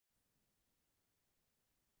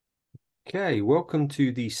Okay, welcome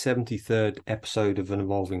to the 73rd episode of An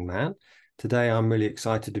Evolving Man. Today, I'm really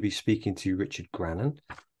excited to be speaking to Richard Grannon.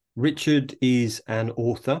 Richard is an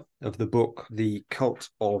author of the book, The Cult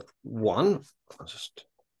of One. I'll just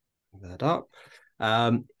bring that up.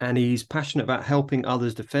 And he's passionate about helping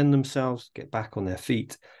others defend themselves, get back on their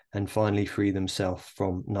feet, and finally free themselves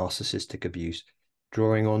from narcissistic abuse,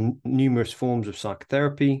 drawing on numerous forms of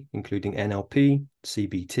psychotherapy, including NLP,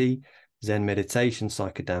 CBT, Zen meditation,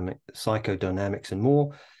 psychodynamics, and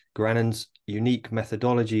more. Grannon's unique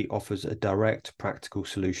methodology offers a direct, practical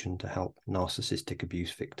solution to help narcissistic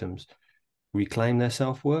abuse victims reclaim their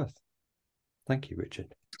self-worth. Thank you,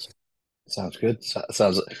 Richard. Sounds good.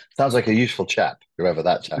 Sounds like a useful chap, whoever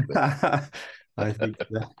that chap is. I think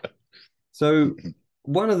so. So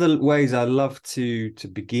one of the ways I love to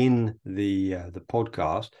begin the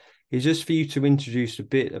podcast is just for you to introduce a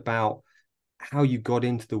bit about how you got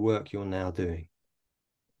into the work you're now doing.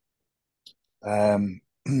 Um,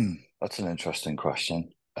 that's an interesting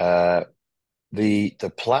question.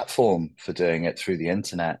 The platform for doing it through the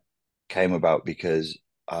internet came about because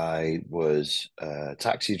I was a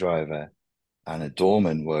taxi driver and a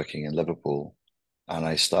doorman working in Liverpool, and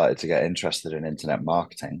I started to get interested in internet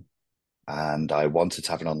marketing, and I wanted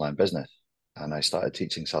to have an online business, and I started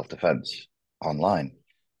teaching self-defense online,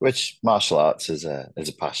 which martial arts is a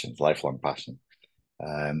passion, lifelong passion.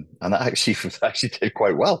 And that actually did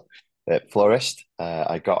quite well. It flourished.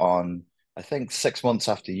 I got on, I think 6 months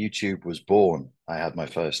after YouTube was born. I had my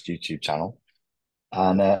first YouTube channel,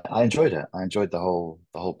 and I enjoyed it. I enjoyed the whole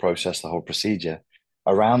process, the whole procedure.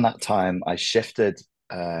 Around that time, I shifted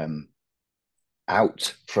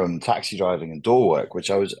out from taxi driving and door work, which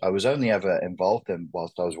I was only ever involved in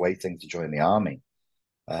whilst I was waiting to join the army.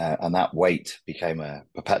 And that wait became a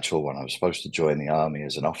perpetual one. I was supposed to join the army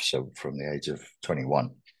as an officer from the age of 21,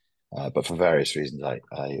 but for various reasons,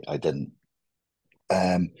 I didn't.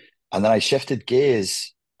 And then I shifted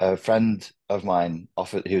gears. A friend of mine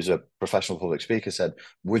offered, he was a professional public speaker, said,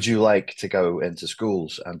 "Would you like to go into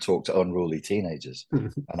schools and talk to unruly teenagers?"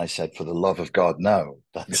 And I said, "For the love of God, no.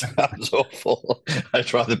 That sounds awful.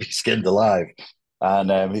 I'd rather be skinned alive."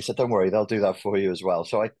 And he said, "Don't worry, they'll do that for you as well."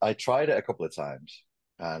 So I tried it a couple of times,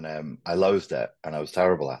 and I loathed it, and I was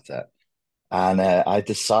terrible at it. And I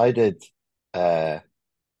decided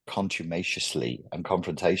contumaciously and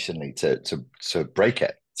confrontationally to break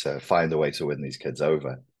it, to find a way to win these kids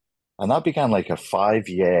over. And that began like a 5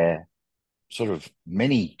 year sort of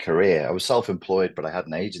mini career. I was self-employed, but I had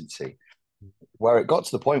an agency where it got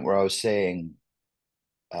to the point where I was saying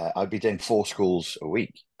I'd be doing 4 schools a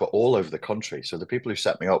week, but all over the country. So the people who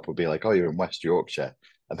set me up would be like, "Oh, you're in West Yorkshire,"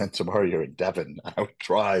 and then tomorrow you're in Devon. And I would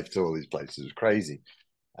drive to all these places. It was crazy.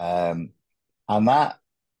 Um, and that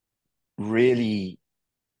really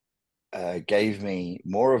gave me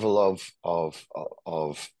more of a love of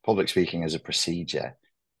public speaking as a procedure,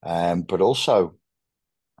 but also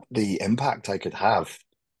the impact I could have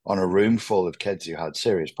on a room full of kids who had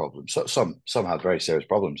serious problems. So some had very serious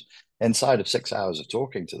problems inside of 6 hours of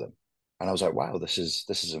talking to them, and I was like, "Wow, this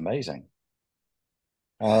is amazing."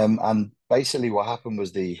 And basically, what happened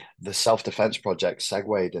was the self defense project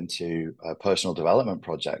segued into a personal development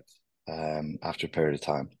project after a period of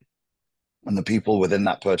time. And the people within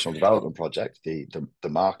that personal development project, the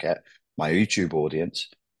market, my YouTube audience,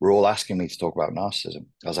 were all asking me to talk about narcissism.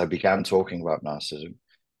 As I began talking about narcissism,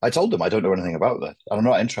 I told them I don't know anything about this, and I'm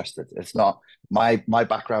not interested. It's not my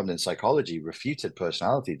background in psychology refuted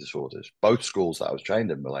personality disorders. Both schools that I was trained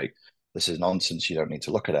in were like, "This is nonsense. You don't need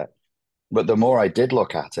to look at it." But the more I did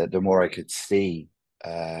look at it, the more I could see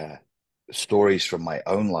uh, stories from my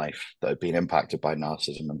own life that had been impacted by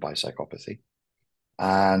narcissism and by psychopathy.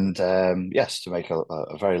 And yes, to make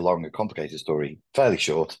a very long and complicated story fairly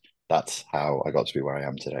short, that's how I got to be where I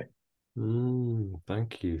am today.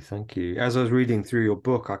 Thank you, thank you. As I was reading through your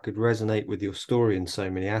book, I could resonate with your story in so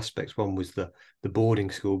many aspects. One was the boarding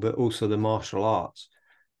school, but also the martial arts.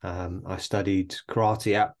 I studied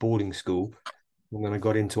karate at boarding school, and then I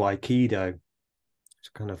got into Aikido.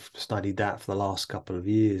 Just kind of studied that for the last couple of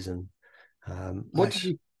years. And Nice.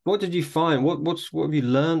 what did you find? What have you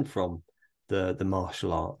learned from the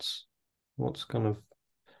martial arts? What's kind of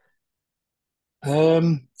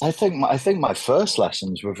I think my first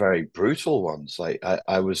lessons were very brutal ones. Like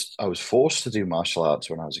I was forced to do martial arts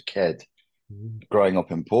when I was a kid, mm, growing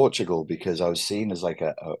up in Portugal, because I was seen as like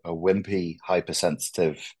a wimpy,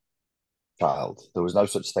 hypersensitive child. There was no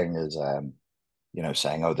such thing as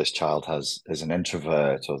saying, "Oh, this child is an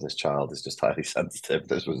introvert," or "This child is just highly sensitive."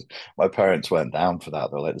 This was My parents weren't down for that.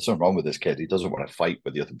 They're like, "There's something wrong with this kid. He doesn't want to fight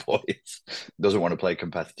with the other boys. He doesn't want to play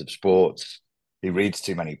competitive sports." he reads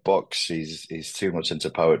too many books. He's too much into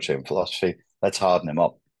poetry and philosophy. Let's harden him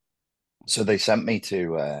up. So they sent me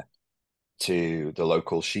to the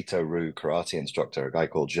local Shito-Ryu karate instructor, a guy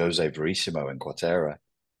called Jose Verissimo in Quatera,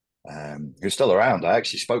 who's still around. I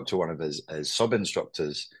actually spoke to one of his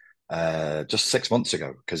sub-instructors just 6 months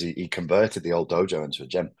ago because he converted the old dojo into a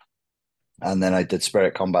gym. And then I did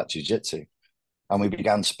spirit combat jiu-jitsu and we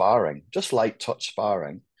began sparring, just light touch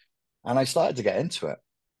sparring. And I started to get into it.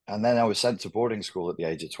 And then I was sent to boarding school at the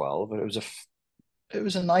age of 12. And it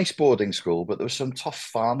was a nice boarding school, but there was some tough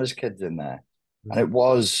farmers' kids in there. And there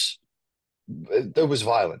was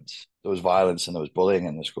violence. There was violence and there was bullying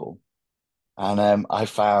in the school. And I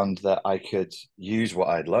found that I could use what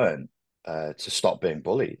I'd learned to stop being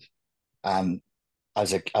bullied. And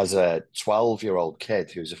as a 12-year-old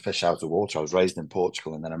kid who's a fish out of water, I was raised in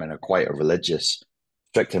Portugal, and then I'm in quite a religious,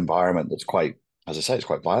 strict environment that's quite, as I say, it's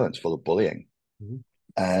quite violent, full of bullying.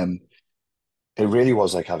 It really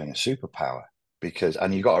was like having a superpower because,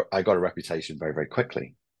 and I got a reputation very, very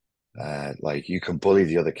quickly. Like you can bully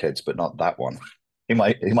the other kids, but not that one. He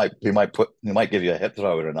might give you a hip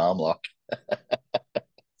throw and an arm lock.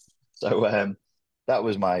 So that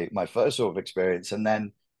was my first sort of experience, and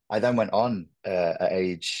then I then went on at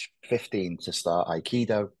age 15 to start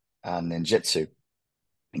Aikido and Ninjutsu,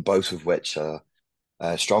 both of which are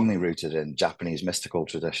strongly rooted in Japanese mystical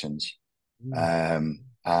traditions. And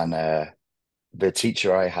the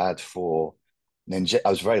teacher I had for ninja, I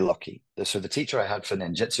was very lucky. So the teacher I had for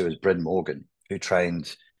ninjutsu was Bryn Morgan, who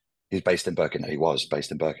trained. He was based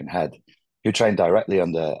in Birkenhead, who trained directly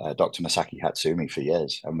under Dr. Masaki Hatsumi for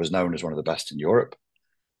years and was known as one of the best in Europe.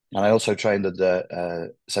 And I also trained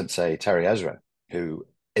under Sensei Terry Ezra, who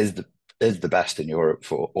is the best in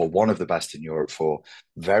Europe or one of the best in Europe for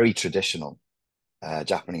very traditional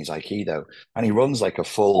Japanese Aikido. And he runs like a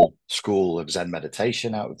full school of Zen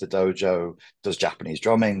meditation out of the dojo, does Japanese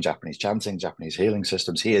drumming, Japanese chanting, Japanese healing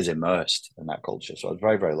systems. He is immersed in that culture. So I was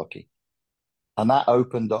very, very lucky. And that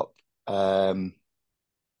opened up the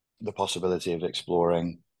possibility of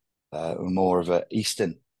exploring more of an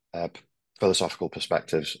Eastern philosophical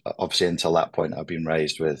perspectives. Obviously, until that point, I've been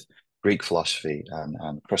raised with Greek philosophy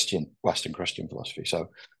and Western Christian philosophy. So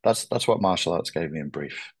that's what martial arts gave me in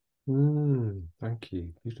brief. Thank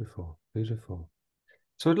you. Beautiful, beautiful.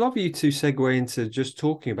 So I'd love you to segue into just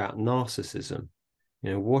talking about narcissism.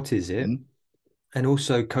 What is it? And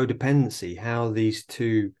also codependency, how these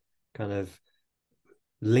two kind of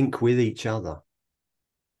link with each other.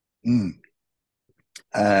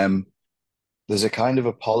 There's a kind of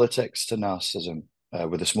a politics to narcissism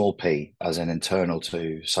with a small p, as in internal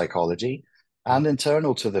to psychology and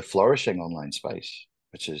internal to the flourishing online space,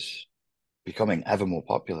 which is becoming ever more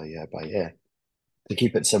popular year by year. To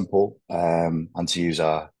keep it simple and to use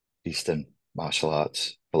our Eastern martial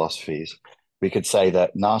arts philosophies, we could say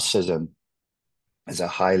that narcissism is a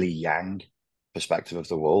highly yang perspective of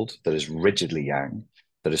the world that is rigidly yang,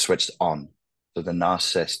 that is switched on. So the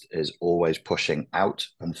narcissist is always pushing out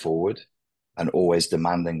and forward and always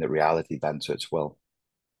demanding that reality bend to its will.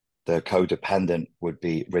 The codependent would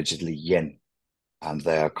be rigidly yin, and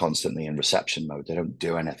they are constantly in reception mode. They don't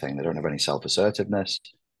do anything. They don't have any self-assertiveness,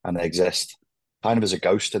 and they exist kind of as a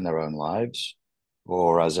ghost in their own lives,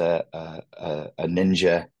 or as a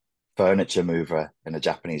ninja furniture mover in a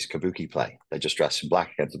Japanese kabuki play. They just dress in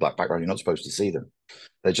black against a black background. You're not supposed to see them.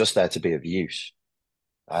 They're just there to be of use.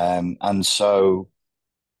 And so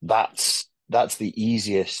that's the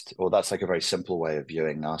easiest, or that's like a very simple way of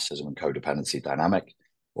viewing narcissism and codependency dynamic,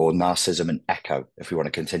 or narcissism and Echo. If we want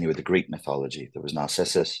to continue with the Greek mythology, there was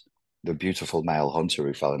Narcissus, the beautiful male hunter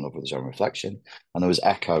who fell in love with his own reflection, and there was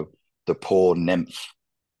Echo, the poor nymph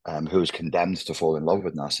who was condemned to fall in love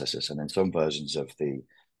with Narcissus. And in some versions of the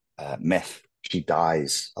myth, she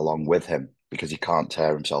dies along with him because he can't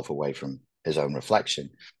tear himself away from his own reflection,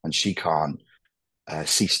 and she can't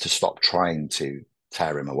cease to stop trying to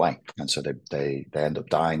tear him away, and so they end up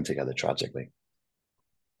dying together tragically.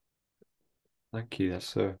 Thank you.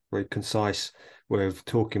 That's a very concise way of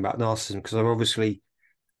talking about narcissism, because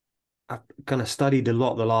I've kind of studied a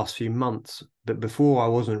lot the last few months, but before I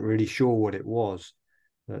wasn't really sure what it was.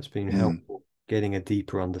 That's been helpful getting a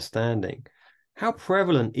deeper understanding. How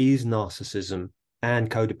prevalent is narcissism and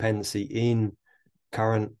codependency in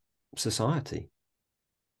current society?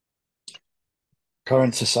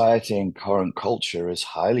 Current society and current culture is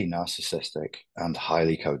highly narcissistic and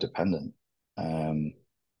highly codependent.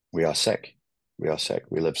 We are sick. We are sick.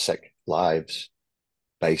 We live sick lives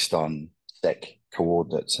based on sick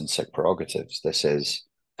coordinates and sick prerogatives. This is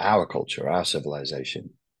our culture. Our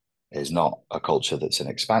civilization is not a culture that's in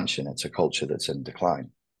expansion. It's a culture that's in decline.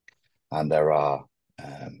 And there are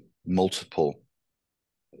multiple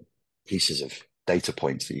pieces of data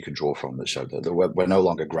points that you can draw from that show that we're no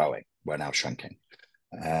longer growing, we're now shrinking.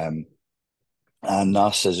 And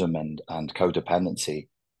narcissism and codependency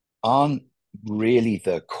aren't really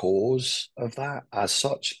the cause of that as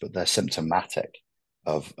such, but they're symptomatic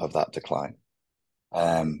of that decline.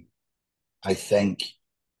 I think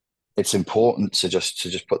it's important to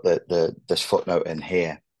just put this footnote in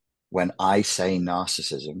here. When I say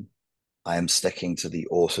narcissism, I am sticking to the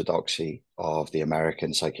orthodoxy of the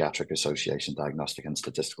American Psychiatric Association Diagnostic and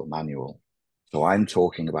Statistical Manual. So I'm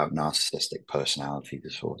talking about narcissistic personality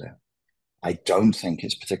disorder. I don't think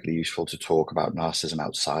it's particularly useful to talk about narcissism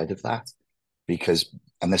outside of that because,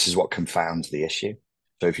 and this is what confounds the issue.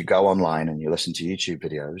 So if you go online and you listen to YouTube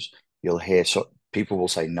videos, you'll hear people will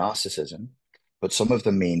say narcissism, but some of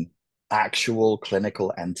them mean actual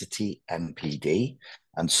clinical entity, NPD,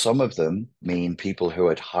 and some of them mean people who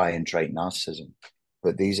had high in trait narcissism.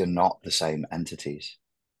 But these are not the same entities.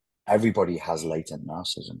 Everybody has latent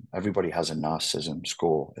narcissism. Everybody has a narcissism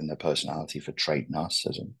score in their personality for trait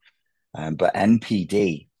narcissism. But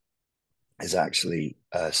NPD is actually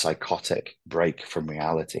a psychotic break from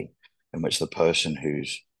reality in which the person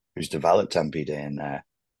who's developed NPD in their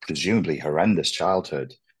presumably horrendous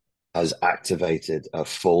childhood has activated a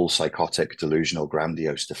full psychotic, delusional,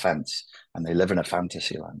 grandiose defense, and they live in a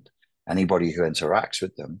fantasy land. Anybody who interacts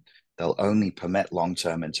with them, they'll only permit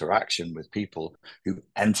long-term interaction with people who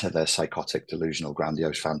enter their psychotic, delusional,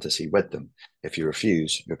 grandiose fantasy with them. If you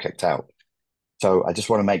refuse, you're kicked out. So I just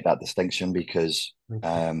want to make that distinction because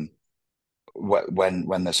when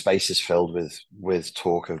the space is filled with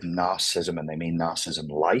talk of narcissism and they mean narcissism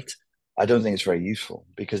light, I don't think it's very useful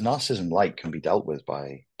because narcissism light can be dealt with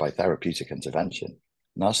by therapeutic intervention.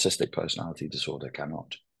 Narcissistic personality disorder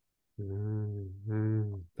cannot.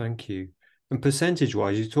 Thank you. And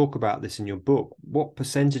percentage-wise, you talk about this in your book. What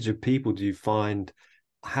percentage of people do you find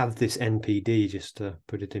have this NPD, just to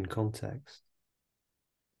put it in context?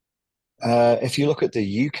 If you look at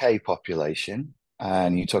the UK population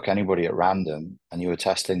and you took anybody at random and you were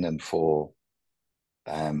testing them for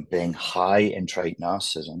being high in trait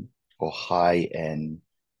narcissism or high in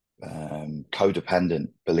codependent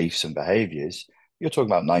beliefs and behaviors, you're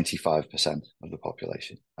talking about 95% of the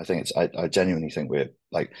population. I genuinely think we're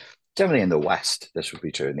like, generally in the West, this would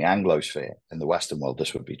be true. In the Anglosphere, in the Western world,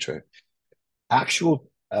 this would be true. Actual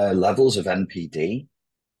levels of NPD,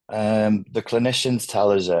 the clinicians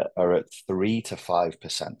tell us are at 3 to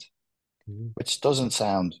 5%, which doesn't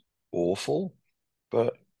sound awful,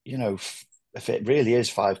 but you know, if it really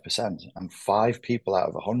is 5% and 5 people out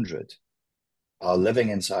of 100 are living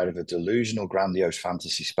inside of a delusional, grandiose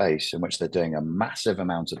fantasy space in which they're doing a massive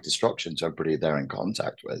amount of destruction to everybody they're in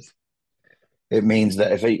contact with, it means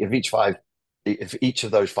that if each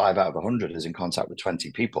of those 5 out of 100 is in contact with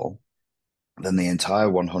 20 people, then the entire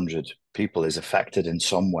 100 people is affected in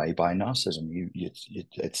some way by narcissism.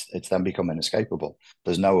 It's then become inescapable.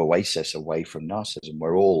 There's no oasis away from narcissism.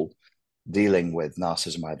 We're all dealing with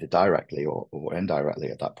narcissism either directly or indirectly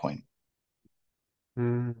at that point.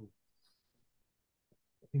 Thank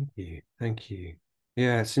you.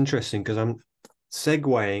 Yeah, it's interesting because I'm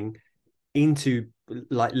segueing into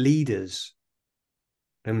like leaders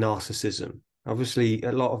and narcissism. Obviously,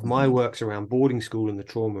 a lot of my work's around boarding school and the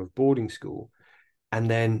trauma of boarding school. And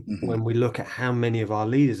then when we look at how many of our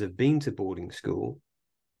leaders have been to boarding school.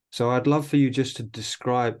 So I'd love for you just to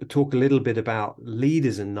talk a little bit about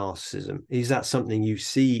leaders and narcissism. Is that something you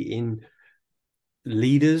see in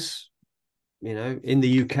leaders, you know, in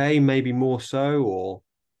the UK, maybe more so, or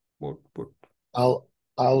what? I'll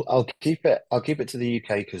keep it to the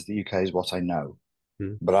UK because the UK is what I know.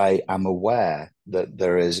 But I am aware that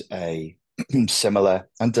there is a similar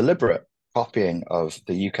and deliberate copying of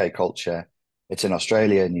the UK culture. It's in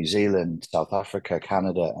Australia, New Zealand, South Africa,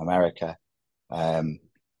 Canada, America.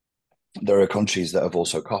 There are countries that have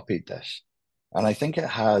also copied this. And I think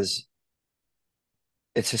it's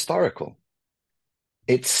historical.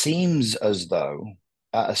 It seems as though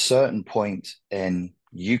at a certain point in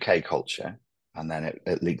UK culture, and then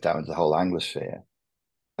it leaked out into the whole Anglosphere,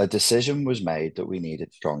 a decision was made that we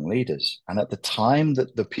needed strong leaders. And at the time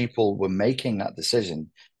that the people were making that decision,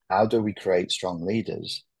 how do we create strong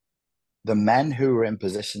leaders? The men who were in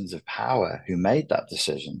positions of power who made that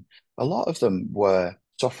decision, a lot of them were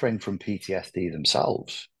suffering from PTSD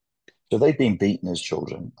themselves. So they'd been beaten as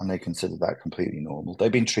children and they considered that completely normal.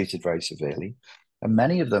 They'd been treated very severely. And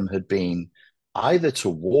many of them had been either to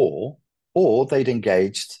war or they'd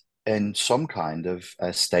engaged in some kind of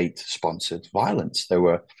state-sponsored violence. They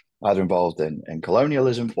were either involved in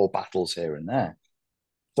colonialism or battles here and there.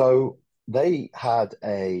 So they had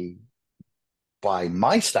a by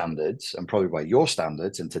my standards, and probably by your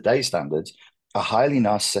standards and today's standards, a highly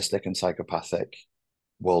narcissistic and psychopathic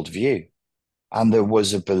worldview. And there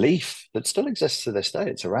was a belief that still exists to this day.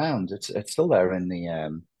 It's around. It's still there in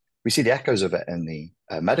the. We see the echoes of it in the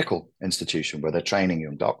medical institution where they're training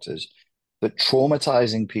young doctors. That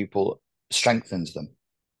traumatizing people strengthens them.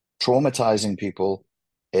 Traumatizing people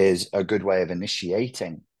is a good way of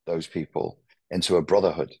initiating those people into a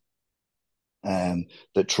brotherhood. That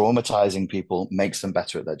traumatizing people makes them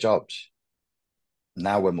better at their jobs.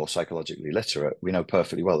 Now we're more psychologically literate. We know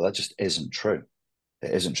perfectly well that just isn't true.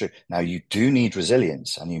 It isn't true. Now you do need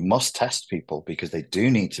resilience, and you must test people because they do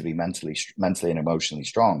need to be mentally and emotionally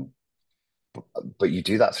strong. But you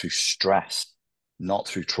do that through stress, not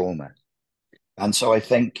through trauma. And so I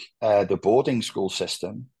think the boarding school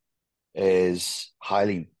system is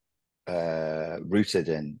highly rooted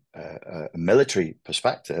in a military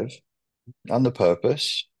perspective, and the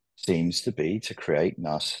purpose seems to be to create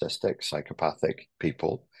narcissistic, psychopathic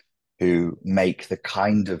people who make the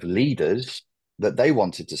kind of leaders that they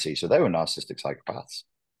wanted to see. So they were narcissistic psychopaths.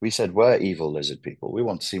 We said, we're evil lizard people. We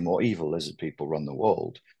want to see more evil lizard people run the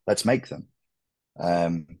world. Let's make them.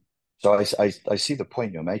 So I see the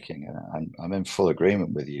point you're making, and I'm in full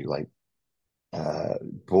agreement with you. Like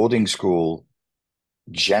boarding school,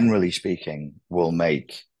 generally speaking, will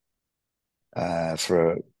make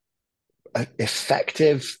for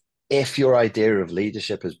effective if your idea of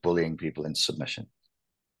leadership is bullying people into submission.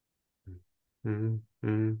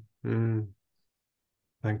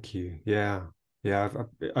 Thank you. Yeah. I've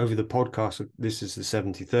over the podcast, this is the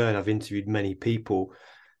 73rd, I've interviewed many people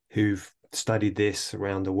who've studied this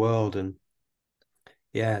around the world, and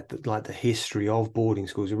like the history of boarding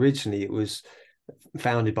schools. Originally, it was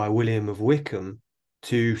founded by William of Wykeham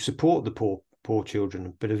to support the poor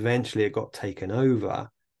children, but eventually it got taken over.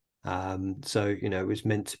 So it was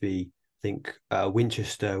meant to be. I think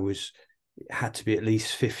Winchester had to be at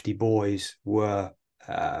least 50 boys were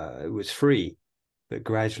it was free, but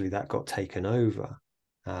gradually that got taken over,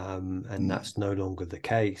 and that's no longer the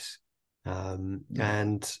case.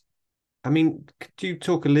 And I mean, could you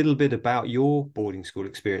talk a little bit about your boarding school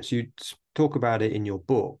experience? You talk about it in your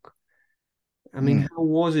book. I mean, how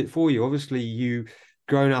was it for you? Obviously, you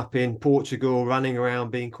grown up in Portugal, running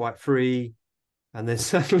around, being quite free, and then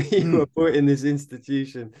suddenly you were put in this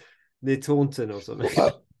institution near Taunton or something.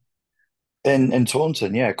 In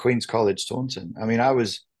Taunton, yeah, Queen's College, Taunton. I mean, I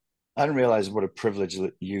didn't realize what a privileged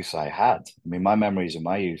youth I had. I mean, my memories of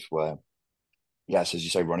my youth were, yes, as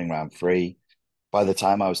you say, running around free. By the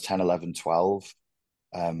time I was 10, 11, 12,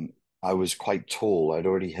 I was quite tall. I'd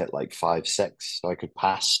already hit like 5'6", so I could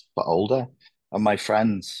pass for older. And my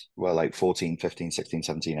friends were like 14, 15, 16,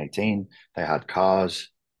 17, 18. They had cars.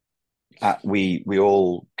 We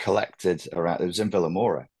all collected around, it was in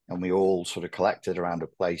Villamora, and we all sort of collected around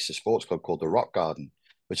a sports club called the Rock Garden,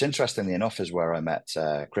 which interestingly enough is where I met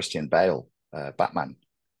Christian Bale, Batman.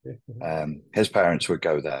 His parents would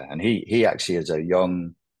go there, and he actually, as a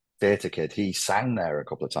young theatre kid, he sang there a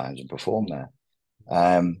couple of times and performed there.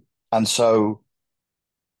 And so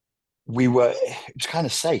it was kind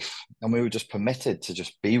of safe, and we were just permitted to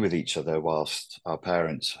just be with each other whilst our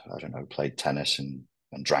parents, I don't know, played tennis and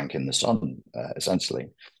drank in the sun, essentially.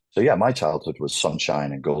 So yeah, my childhood was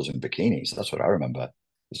sunshine and girls in bikinis. That's what I remember. It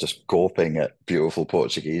was just gawping at beautiful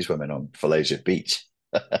Portuguese women on Falaise Beach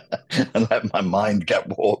and let my mind get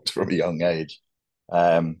warped from a young age.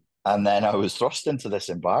 And then I was thrust into this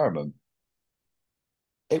environment.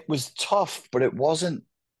 It was tough, but it wasn't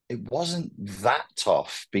that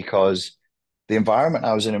tough, because the environment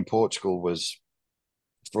I was in Portugal was,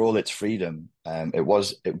 for all its freedom, it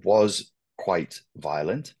was quite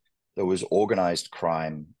violent. There was organized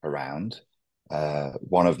crime around.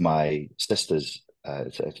 One of my sisters,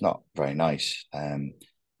 it's not very nice,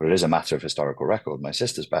 but it is a matter of historical record. My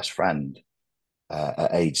sister's best friend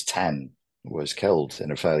at age 10 was killed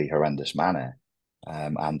in a fairly horrendous manner.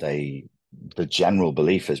 And the general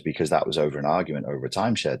belief is because that was over an argument over a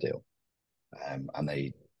timeshare deal. And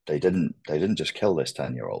they didn't just kill this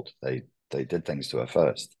 10-year-old. They did things to her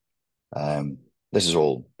first. This is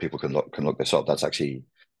all, people can look this up. That's actually,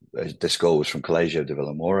 this girl was from Collegio de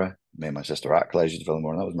Villamora. Me and my sister at Collegio de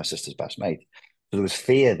Villamora, and that was my sister's best mate. So there was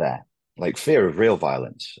fear there, like fear of real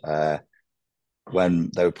violence. When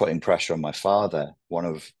they were putting pressure on my father,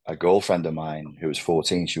 a girlfriend of mine who was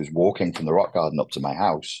 14, she was walking from the rock garden up to my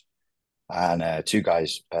house, and two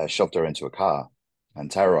guys shoved her into a car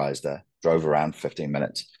and terrorized her, drove her around for 15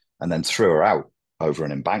 minutes, and then threw her out over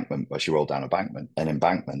an embankment where she rolled down an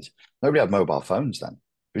embankment. Nobody had mobile phones then.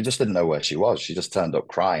 We just didn't know where she was. She just turned up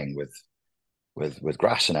crying with with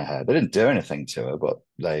grass in her hair. They didn't do anything to her, but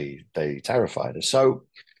they terrified her. So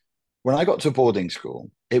when I got to boarding school,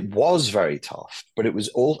 it was very tough, but I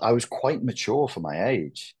was quite mature for my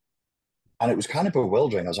age. And it was kind of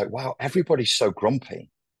bewildering. I was like, wow, everybody's so grumpy.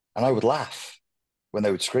 And I would laugh when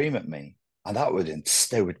they would scream at me. And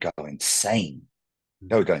they would go insane.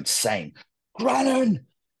 They would go insane. Grannon,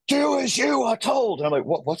 do as you are told. And I'm like,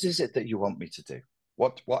 what is it that you want me to do?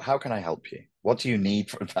 How can I help you? What do you need?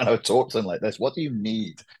 And I would talk to them like this. What do you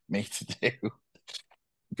need me to do?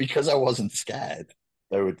 Because I wasn't scared,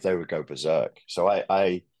 they would go berserk. So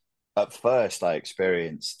I at first I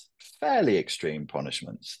experienced fairly extreme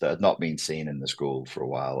punishments that had not been seen in the school for a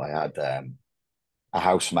while. I had a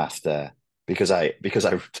housemaster because I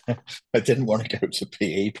I didn't want to go to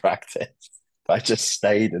PE practice. I just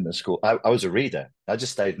stayed in the school. I was a reader. I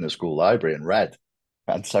just stayed in the school library and read.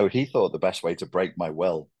 And so he thought the best way to break my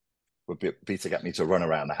will would be to get me to run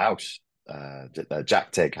around the house, the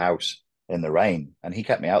Jack Tig house in the rain. And he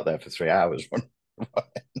kept me out there for 3 hours.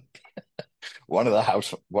 One of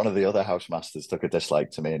the other housemasters took a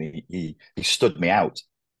dislike to me, and he stood me out.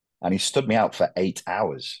 And he stood me out for 8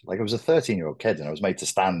 hours. Like I was a 13-year-old kid, and I was made to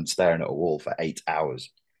stand staring at a wall for 8 hours.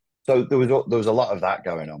 So there was a lot of that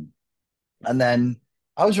going on. And then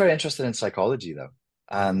I was very interested in psychology, though.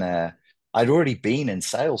 And I'd already been in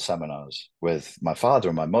sales seminars with my father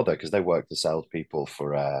and my mother because they worked as salespeople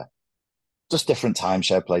for just different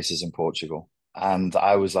timeshare places in Portugal. And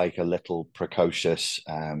I was like a little precocious.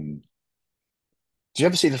 Do you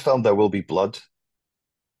ever see the film There Will Be Blood?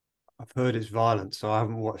 I've heard it's violent, so I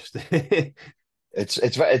haven't watched it.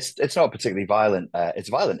 It's not particularly violent. It's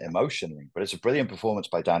violent emotionally, but it's a brilliant performance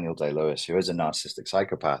by Daniel Day-Lewis, who is a narcissistic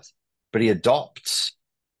psychopath. But he adopts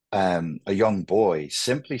a young boy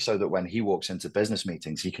simply so that when he walks into business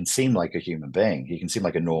meetings, he can seem like a human being. He can seem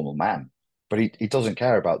like a normal man, but he doesn't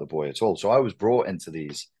care about the boy at all. So I was brought into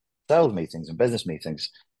these sales meetings and business meetings.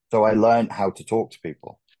 So I learned how to talk to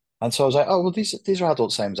people. And so I was like, oh, well, these are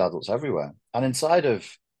adults, same as adults everywhere. And inside of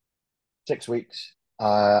 6 weeks,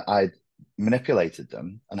 I manipulated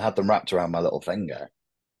them and had them wrapped around my little finger.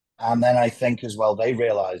 And then I think as well, they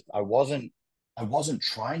realized I wasn't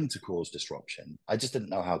trying to cause disruption. I just didn't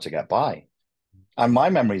know how to get by. And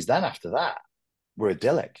my memories then after that were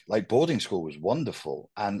idyllic. Like boarding school was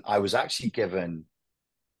wonderful. And I was actually given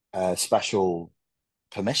special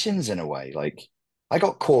permissions in a way. Like I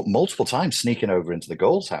got caught multiple times sneaking over into the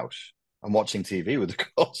girls' house and watching TV with the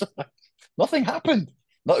girls. Nothing happened.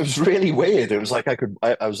 No, it was really weird. It was like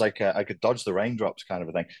I was like I could dodge the raindrops kind of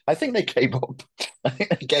a thing. I think they gave up. I think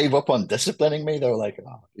they gave up on disciplining me. They were like,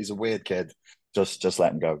 "Oh, he's a weird kid. Just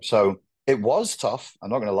let him go." So it was tough.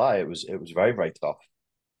 I'm not going to lie. It was very very tough.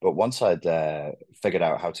 But once I'd figured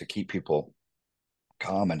out how to keep people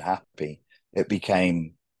calm and happy, it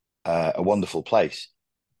became a wonderful place.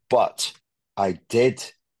 But I did,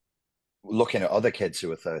 looking at other kids who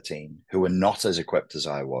were 13 who were not as equipped as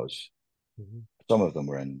I was. Mm-hmm. Some of them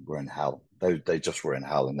were in hell. They just were in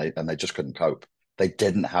hell, and they just couldn't cope. They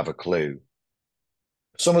didn't have a clue.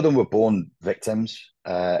 Some of them were born victims,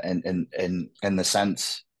 in the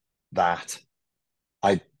sense that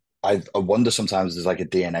I I wonder sometimes there's like a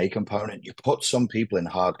DNA component. You put some people in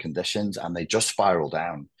hard conditions and they just spiral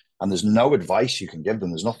down, and there's no advice you can give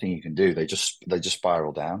them. There's nothing you can do. They just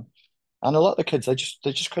spiral down. And a lot of the kids, they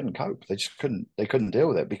just couldn't cope. They couldn't deal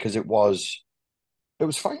with it because it was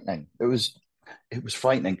frightening. It was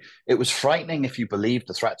frightening. It was frightening if you believed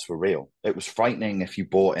the threats were real. It was frightening if you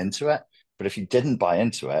bought into it. But if you didn't buy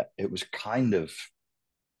into it, it was kind of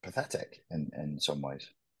pathetic in some ways.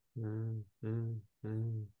 Mm, mm,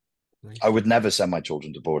 mm. I would never send my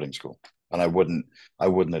children to boarding school, and I wouldn't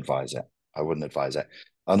advise it. I wouldn't advise it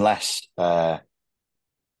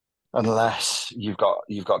unless you've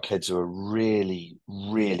got kids who are really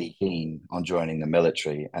really keen on joining the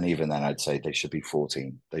military, and even then I'd say they should be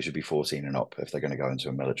 14. They should be 14 and up if they're going to go into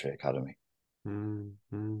a military academy. Mm,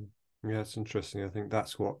 mm. Yeah, it's interesting. I think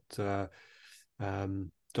that's what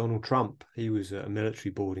Donald Trump, he was at a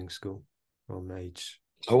military boarding school from age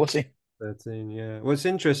Oh, what's he? 13. Yeah. Well, it's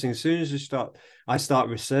interesting. As soon as I start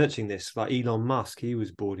researching this, like Elon Musk, he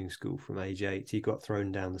was boarding school from age 8. He got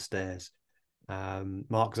thrown down the stairs.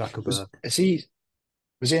 Mark Was Zuckerberg. is he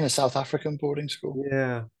was he in a South African boarding school?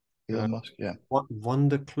 Yeah. Uh, Elon Musk, yeah,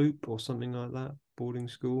 Wondercloop or something like that, boarding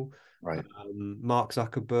school. right, Mark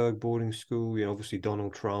Zuckerberg, boarding school. You know, obviously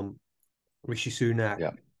Donald Trump, Rishi Sunak,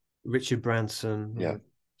 yeah, Richard Branson. yeah,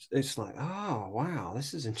 It's like, oh wow,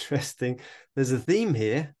 this is interesting. There's a theme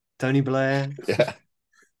here. Tony Blair. yeah,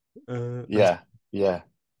 Uh, yeah, yeah,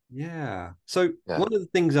 yeah. So yeah. one of the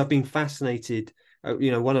things I've been fascinated,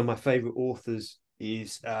 one of my favorite authors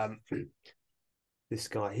is this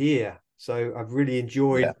guy here. So I've really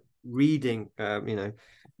enjoyed reading,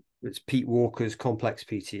 it's Pete Walker's Complex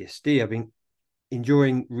PTSD. I've been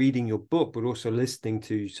enjoying reading your book, but also listening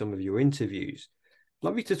to some of your interviews. I'd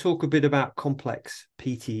love you to talk a bit about complex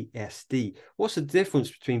PTSD. What's the difference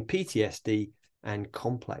between PTSD and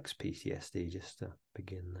complex PTSD? Just to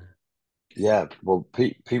begin there. Yeah, well,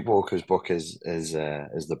 Pete Walker's book is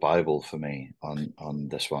the Bible for me on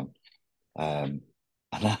this one. And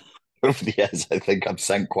over the years, I think I've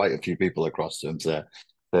sent quite a few people across to him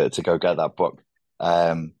to go get that book.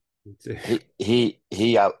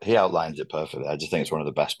 He outlines it perfectly. I just think it's one of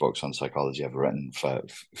the best books on psychology ever written for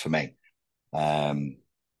me,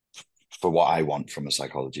 for what I want from a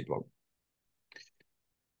psychology book.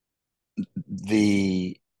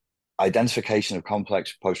 The identification of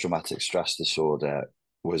complex post-traumatic stress disorder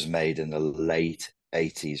was made in the late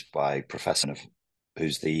 80s by Professor,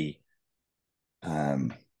 who's the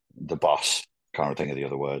boss, can't think of the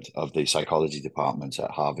other word, of the psychology department at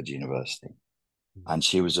Harvard University. And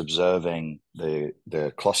she was observing the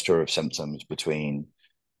cluster of symptoms between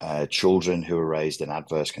children who were raised in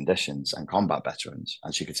adverse conditions and combat veterans,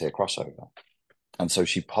 and she could see a crossover. And so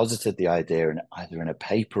she posited the idea either in a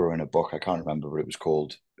paper or in a book, I can't remember, but it was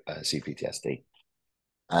called CPTSD.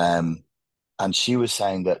 And she was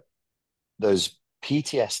saying that there's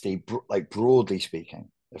PTSD, like broadly speaking,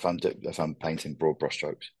 if I'm painting broad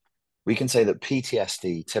brushstrokes, we can say that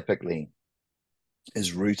PTSD typically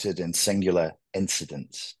is rooted in singular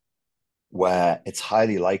incidents where it's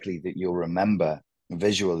highly likely that you'll remember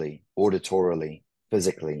visually, auditorily,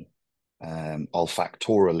 physically,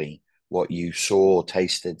 olfactorily what you saw,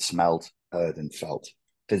 tasted, smelled, heard, and felt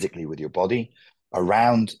physically with your body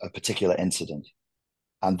around a particular incident.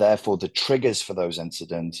 And therefore, the triggers for those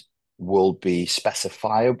incidents will be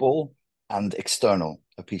specifiable and external.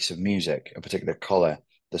 A piece of music, a particular color,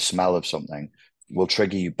 the smell of something will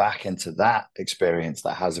trigger you back into that experience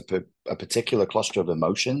that has a particular cluster of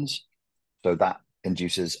emotions. So that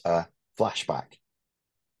induces a flashback.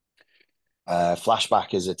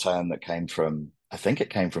 Flashback is a term that came from, I think it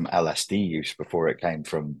came from LSD use before it came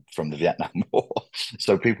from the Vietnam War.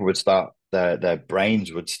 So people would start, their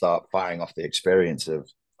brains would start firing off the experience of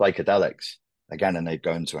psychedelics again, and they'd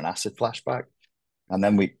go into an acid flashback. And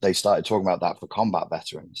then they started talking about that for combat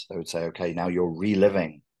veterans. They would say, okay, now you're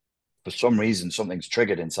reliving, for some reason, something's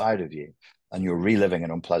triggered inside of you, and you're reliving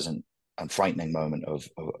an unpleasant and frightening moment of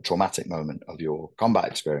a traumatic moment of your combat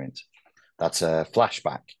experience. That's a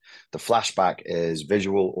flashback. The flashback is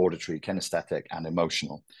visual, auditory, kinesthetic, and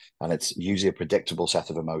emotional. And it's usually a predictable set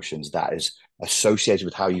of emotions that is associated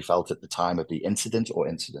with how you felt at the time of the incident or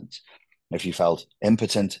incidents. If you felt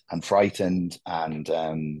impotent and frightened and,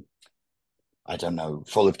 I don't know,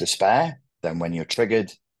 full of despair, then when you're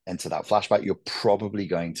triggered into that flashback, you're probably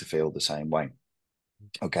going to feel the same way.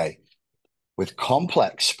 Okay. With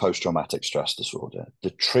complex post-traumatic stress disorder, the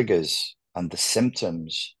triggers and the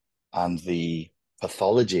symptoms and the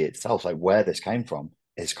pathology itself, like where this came from,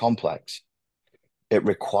 is complex. It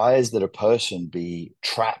requires that a person be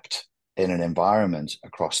trapped in an environment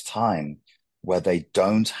across time where they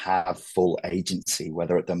don't have full agency, where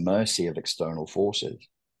they're at the mercy of external forces.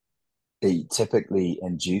 It typically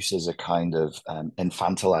induces a kind of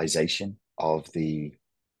infantilization of the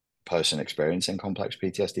person experiencing complex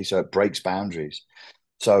PTSD. So it breaks boundaries.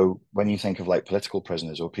 So when you think of like political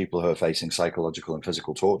prisoners or people who are facing psychological and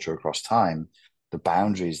physical torture across time, the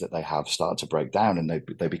boundaries that they have start to break down, and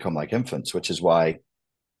they become like infants, which is why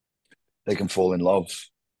they can fall in love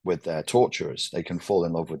with their torturers. They can fall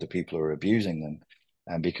in love with the people who are abusing them,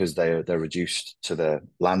 and because they're reduced to the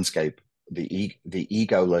landscape, the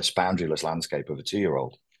egoless, boundaryless landscape of a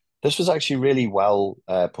 2-year-old. This was actually really well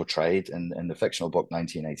portrayed in the fictional book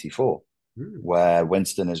 1984, where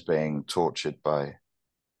Winston is being tortured by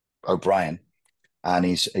O'Brien, and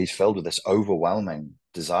he's filled with this overwhelming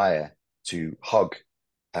desire to hug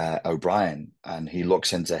O'Brien, and he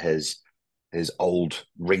looks into his old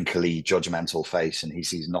wrinkly judgmental face and he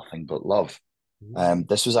sees nothing but love.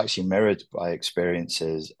 This was actually mirrored by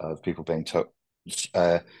experiences of people being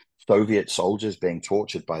Soviet soldiers being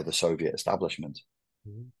tortured by the Soviet establishment.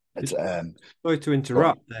 Sorry to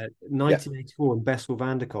interrupt there. 1984 in Bessel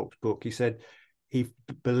van der Kolk's book, he said he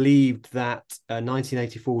believed that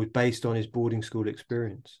 1984 was based on his boarding school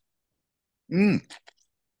experience. I've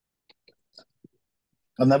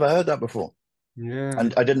never heard that before. Yeah,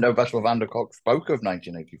 and I didn't know Bessel van der Kolk spoke of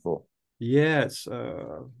 1984. Yeah, it's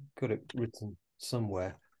got it written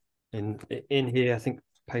somewhere in here. I think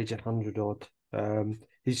page 100 odd.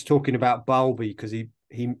 He's talking about Balby because he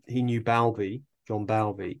knew Balby, John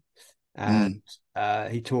Balby, and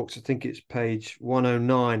he talks, I think it's page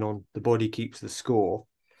 109 on The Body Keeps the Score.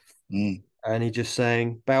 Mm. And he just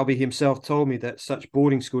saying, Balby himself told me that such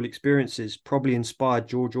boarding school experiences probably inspired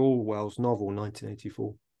George Orwell's novel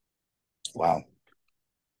 1984. Wow.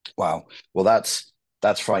 Wow. Well, that's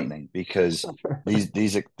frightening, because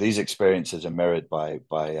these experiences are mirrored by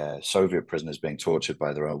Soviet prisoners being tortured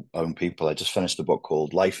by their own people. I just finished a book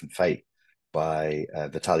called Life and Fate by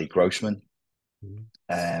Vitaly Grossman,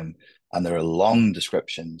 and there are long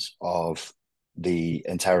descriptions of the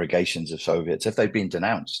interrogations of Soviets if they've been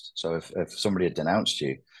denounced. So if somebody had denounced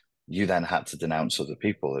you, you then had to denounce other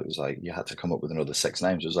people. It was like you had to come up with another 6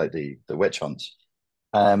 names. It was like the witch hunts.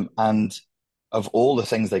 And of all the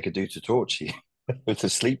things they could do to torture you, the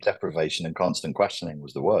sleep deprivation and constant questioning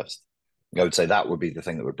was the worst. I would say that would be the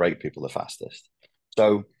thing that would break people the fastest.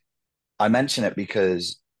 So I mention it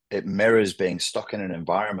because it mirrors being stuck in an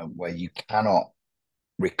environment where you cannot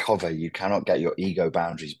recover, you cannot get your ego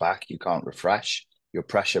boundaries back, you can't refresh. Your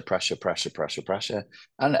pressure, pressure, pressure, pressure, pressure.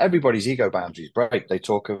 And everybody's ego boundaries break. They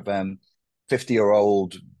talk of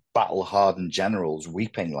 50-year-old battle-hardened generals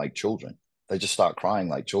weeping like children. They just start crying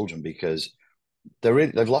like children because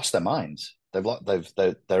they've lost their minds.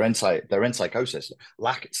 They're in psychosis.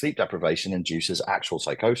 Sleep deprivation induces actual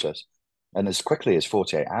psychosis, and as quickly as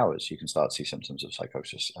 48 hours, you can start to see symptoms of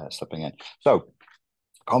psychosis slipping in. So,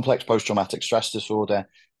 complex post-traumatic stress disorder.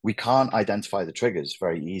 We can't identify the triggers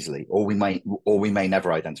very easily, or we may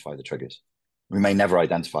never identify the triggers. We may never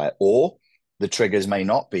identify it, or the triggers may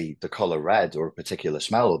not be the color red or a particular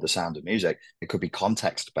smell or the sound of music. It could be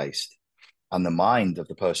context based. And the mind of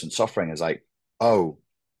the person suffering is like, oh,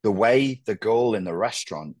 the way the girl in the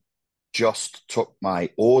restaurant just took my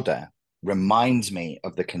order reminds me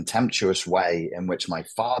of the contemptuous way in which my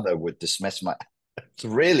father would dismiss my.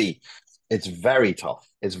 It's very tough.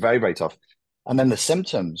 It's very, very tough. And then the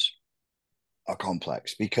symptoms are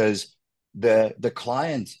complex because the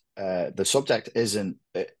client, the subject isn't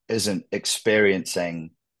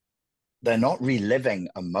experiencing. They're not reliving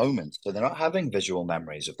a moment. So they're not having visual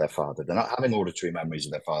memories of their father. They're not having auditory memories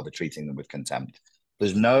of their father treating them with contempt.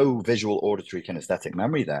 There's no visual, auditory, kinesthetic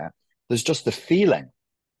memory there. There's just the feeling,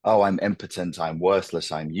 oh, I'm impotent, I'm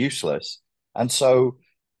worthless, I'm useless. And so,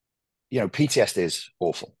 PTSD is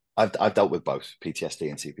awful. I've dealt with both PTSD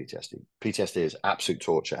and CPTSD. PTSD is absolute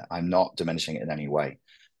torture. I'm not diminishing it in any way.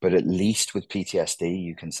 But at least with PTSD,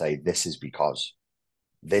 you can say, this is because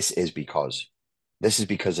of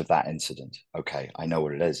that incident. Okay, I know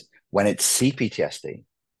what it is. When it's CPTSD,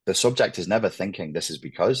 the subject is never thinking this is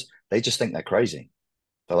because. They just think they're crazy.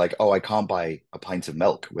 They're like, oh, I can't buy a pint of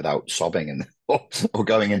milk without sobbing and or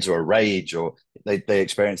going into a rage, or they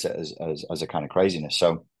experience it as a kind of craziness.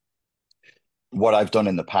 So what I've done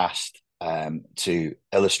in the past to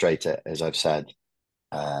illustrate it is I've said,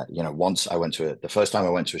 once the first time I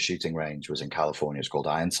went to a shooting range was in California. It's called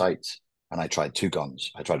Iron Sights. And I tried two guns.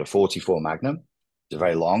 I tried a 44 Magnum. It's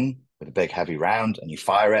very long with a big heavy round, and you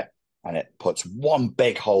fire it and it puts one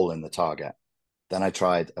big hole in the target. Then I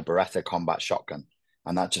tried a Beretta combat shotgun,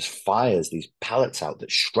 and that just fires these pellets out that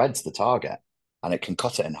shreds the target, and it can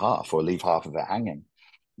cut it in half or leave half of it hanging.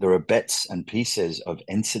 There are bits and pieces of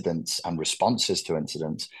incidents and responses to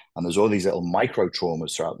incidents, and there's all these little micro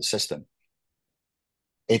traumas throughout the system.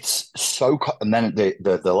 It's so, and then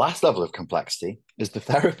the last level of complexity is the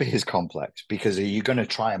therapy is complex, because are you going to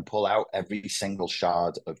try and pull out every single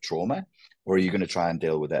shard of trauma, or are you going to try and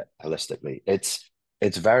deal with it holistically? It's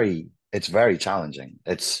very challenging.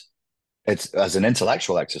 It's as an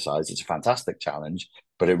intellectual exercise, it's a fantastic challenge,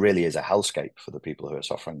 but it really is a hellscape for the people who are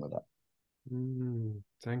suffering with it.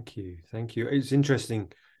 Thank you. It's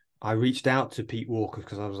interesting. I reached out to Pete Walker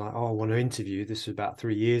because I was like, oh, I want to interview. This was about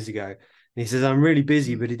 3 years ago. And he says, I'm really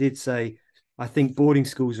busy, but he did say, I think boarding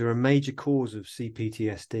schools are a major cause of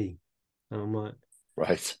CPTSD. And I'm like,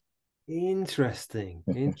 right. Interesting.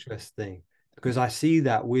 Because I see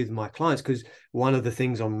that with my clients, because one of the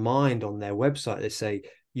things on Mind on their website, they say,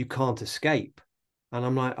 you can't escape. And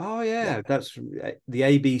I'm like, oh, yeah, that's the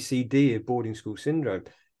ABCD of boarding school syndrome.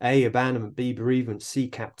 A, abandonment, B, bereavement, C,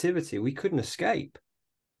 captivity. We couldn't escape.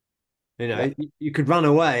 You could run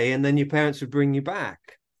away and then your parents would bring you back,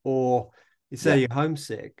 or you say you're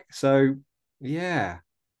homesick. So, yeah.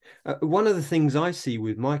 One of the things I see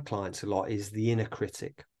with my clients a lot is the inner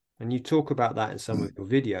critic. And you talk about that in some of your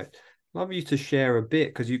videos. I'd love you to share a bit,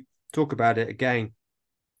 because you talk about it again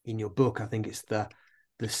in your book. I think it's the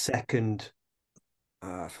second,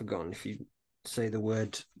 I've forgotten if you say the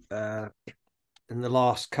word in the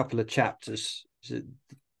last couple of chapters. Is it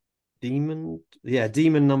demon? Yeah,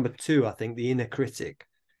 demon number 2, I think, the inner critic.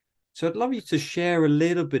 So I'd love you to share a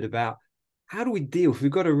little bit about how do we deal if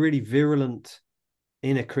we've got a really virulent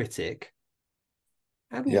inner critic.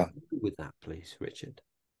 How do we Yeah. deal with that, please, Richard?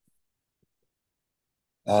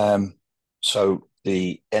 So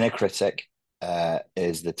the inner critic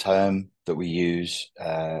is the term that we use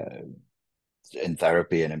in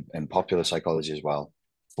therapy and in popular psychology as well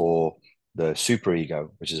for the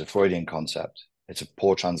superego, which is a Freudian concept. It's a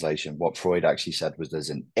poor translation. What Freud actually said was there's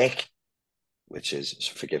an ich, which is,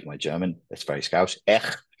 forgive my German, it's very Scouse,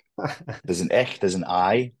 ich. There's an ich, there's an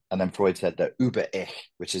I, and then Freud said the über-ich,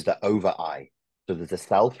 which is the over-I. So there's a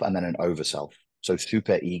self and then an over-self. So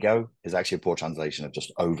super ego is actually a poor translation of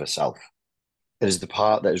just over-self. It is the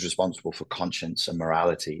part that is responsible for conscience and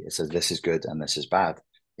morality. It says this is good and this is bad.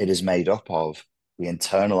 It is made up of the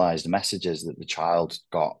internalized messages that the child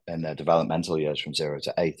got in their developmental years from 0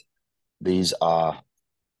 to 8. These are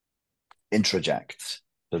introjects.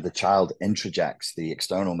 So the child introjects the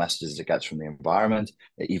external messages it gets from the environment.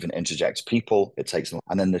 It even interjects people. It takes them,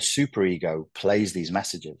 and then the superego plays these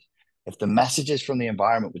messages. If the messages from the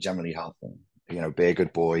environment were generally helpful, be a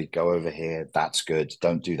good boy, go over here, that's good.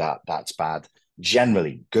 Don't do that, that's bad.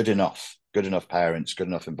 Generally, good enough parents, good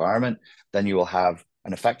enough environment, then you will have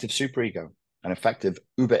an effective superego, an effective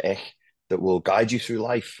Über-Ich that will guide you through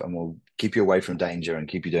life and will keep you away from danger and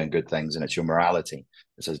keep you doing good things. And it's your morality.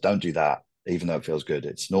 It says, don't do that, even though it feels good.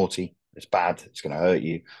 It's naughty, it's bad, it's going to hurt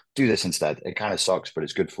you. Do this instead. It kind of sucks, but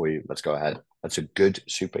it's good for you. Let's go ahead. That's a good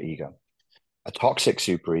superego. A toxic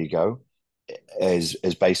superego is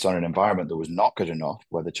based on an environment that was not good enough,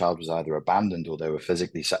 where the child was either abandoned or they were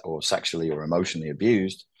physically or sexually or emotionally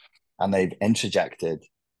abused, and they've interjected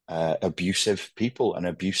abusive people and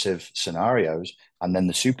abusive scenarios. And then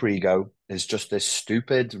the superego is just this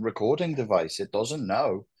stupid recording device. It doesn't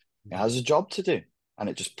know. It has a job to do, and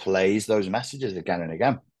it just plays those messages again and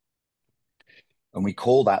again. And we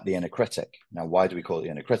call that the inner critic. Now, why do we call it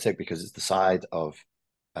the inner critic? Because it's the side of,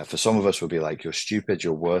 for some of us, would be like, you're stupid,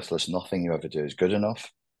 you're worthless, nothing you ever do is good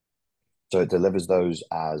enough. So it delivers those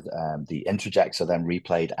as the interjects are then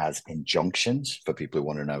replayed as injunctions for people who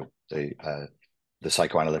want to know the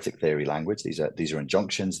psychoanalytic theory language. These are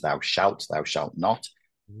injunctions: thou shalt not.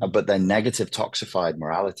 But they're negative, toxified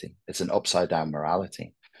morality. It's an upside down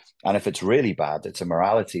morality. And if it's really bad, it's a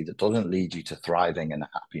morality that doesn't lead you to thriving and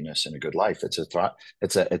happiness and a good life. It's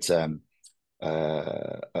a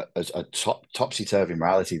topsy-turvy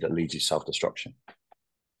morality that leads you to self-destruction.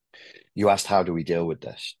 You asked, how do we deal with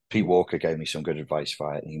this? Pete Walker gave me some good advice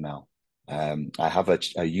via email. I have a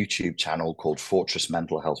YouTube channel called Fortress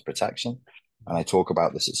Mental Health Protection, and I talk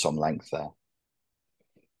about this at some length there.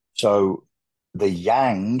 So the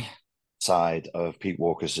yang side of Pete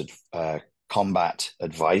Walker's combat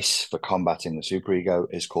advice for combating the superego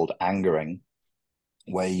is called angering,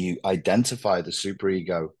 where you identify the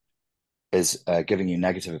superego is giving you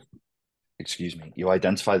negative, you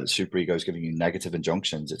identify that superego is giving you negative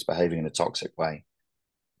injunctions. It's behaving in a toxic way,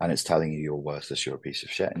 and it's telling you you're worthless, you're a piece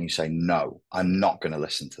of shit. And you say, no, I'm not going to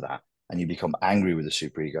listen to that. And you become angry with the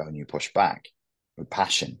superego and you push back with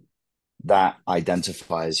passion. That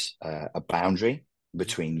identifies a boundary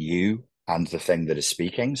between you and the thing that is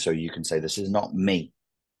speaking. So you can say, this is not me.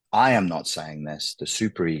 I am not saying this. The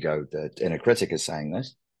superego, the inner critic, is saying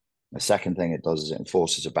this. The second thing it does is it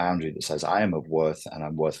enforces a boundary that says, I am of worth and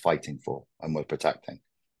I'm worth fighting for. I'm worth protecting.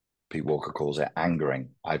 Pete Walker calls it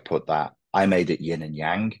angering. I made it yin and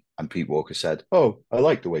yang. And Pete Walker said, oh, I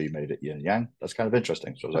like the way you made it yin and yang. That's kind of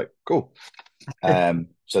interesting. So I was like, cool.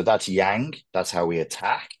 So that's yang. That's how we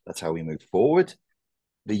attack. That's how we move forward.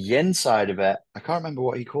 The yin side of it, I can't remember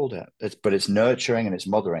what he called it. But it's nurturing and it's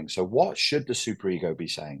mothering. So what should the superego be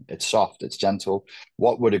saying? It's soft, it's gentle.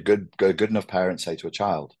 What would a good enough parent say to a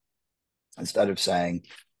child? Instead of saying,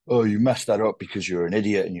 oh, you messed that up because you're an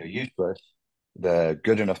idiot and you're useless, the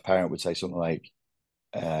good enough parent would say something like,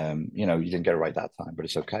 you didn't get it right that time, but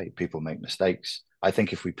it's okay. People make mistakes. I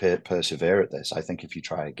think if we persevere at this, I think if you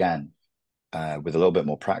try again with a little bit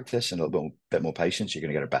more practice and a little bit more patience, you're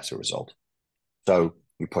going to get a better result. So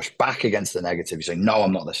you push back against the negative. You say, no,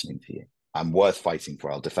 I'm not listening to you. I'm worth fighting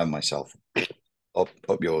for. I'll defend myself. Up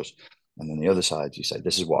yours. And then the other side, you say,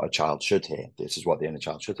 this is what a child should hear. This is what the inner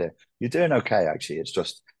child should hear. You're doing okay, actually. It's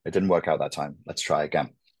just, it didn't work out that time. Let's try again.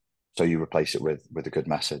 So you replace it with a good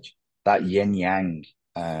message. That yin yang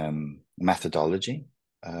methodology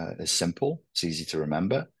is simple. It's easy to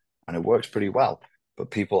remember, and it works pretty well.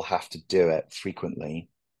 But people have to do it frequently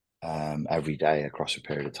every day across a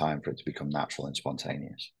period of time for it to become natural and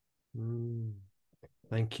spontaneous.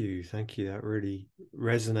 Thank you. That really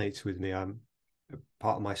resonates with me.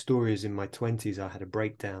 Part of my story is in my 20s, I had a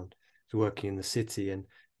breakdown. I was working in the city and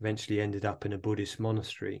eventually ended up in a Buddhist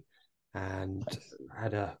monastery, and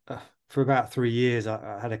had for about 3 years,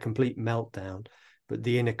 I had a complete meltdown. but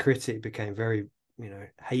the inner critic became very,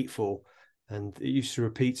 hateful. And it used to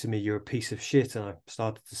repeat to me, "You're a piece of shit." And I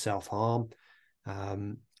started to self-harm.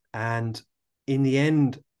 And in the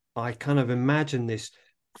end, I kind of imagined this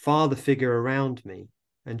father figure around me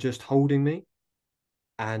and just holding me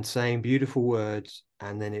and saying beautiful words.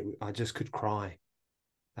 And then I just could cry.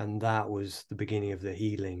 And that was the beginning of the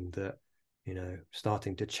healing, that,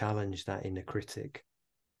 starting to challenge that inner critic.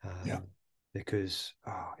 Because,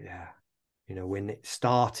 when it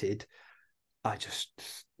started, I just,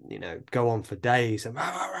 go on for days and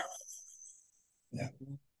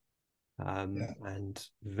and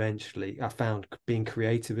eventually I found being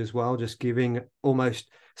creative as well, just giving almost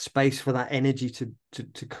space for that energy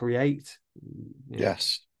to create.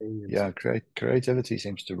 Yes. Yeah. Creativity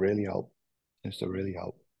seems to really help.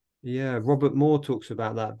 Yeah. Robert Moore talks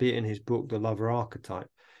about that bit in his book, The Lover Archetype,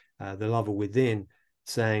 The Lover Within,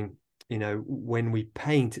 saying, when we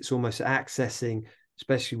paint, it's almost accessing,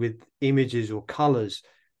 especially with images or colors,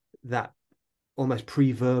 that almost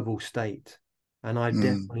pre-verbal state. And I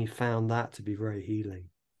definitely found that to be very healing,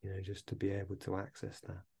 just to be able to access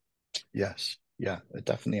that. Yes. Yeah, it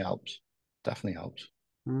definitely helps.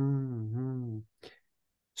 Mm-hmm.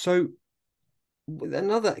 So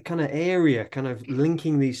another kind of area, kind of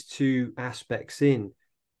linking these two aspects in,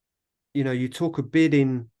 you talk a bit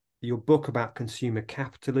in your book about consumer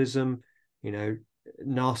capitalism,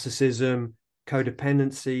 narcissism,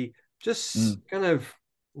 codependency, just kind of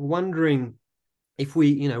wondering if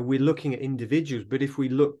we're looking at individuals, but if we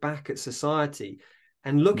look back at society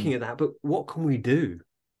and looking at that, but what can we do?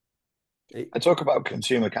 I talk about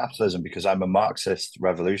consumer capitalism because I'm a Marxist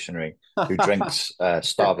revolutionary who drinks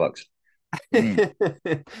Starbucks.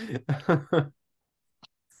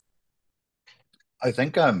 I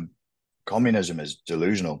think communism is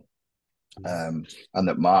delusional, and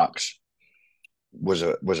that Marx was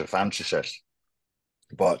a fantasist,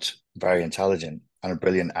 but very intelligent and a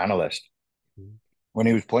brilliant analyst. When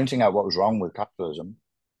he was pointing out what was wrong with capitalism,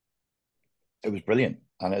 it was brilliant,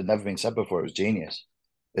 and it had never been said before. It was genius.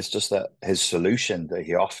 It's just that his solution that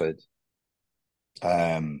he offered,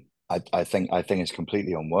 I think is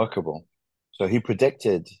completely unworkable. So he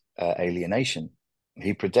predicted alienation.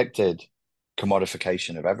 He predicted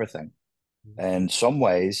commodification of everything. In some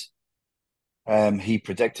ways, he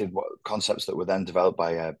predicted what concepts that were then developed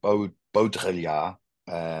by Baudrillard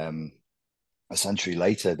a century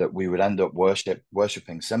later, that we would end up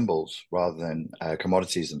worshipping symbols rather than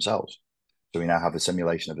commodities themselves. So we now have a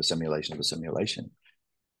simulation of a simulation of a simulation.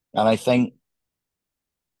 And I think,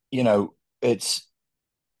 it's,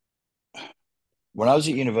 when I was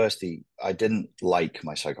at university, I didn't like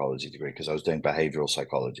my psychology degree because I was doing behavioral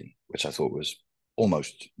psychology, which I thought was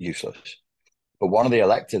almost useless. But one of the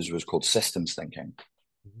electives was called systems thinking.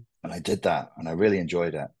 And I did that and I really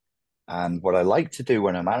enjoyed it. And what I like to do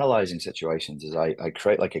when I'm analyzing situations is I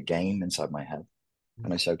create like a game inside my head.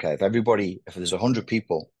 And I say, okay, if there's 100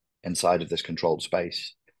 people inside of this controlled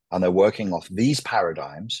space and they're working off these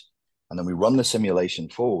paradigms, and then we run the simulation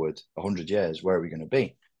forward 100 years, where are we going to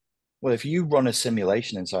be? Well, if you run a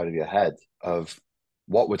simulation inside of your head of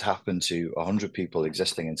what would happen to 100 people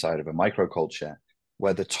existing inside of a microculture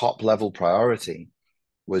where the top level priority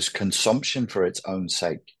was consumption for its own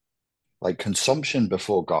sake, like consumption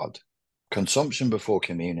before God, consumption before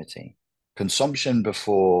community, consumption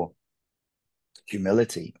before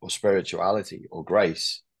humility or spirituality or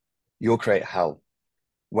grace, you'll create hell.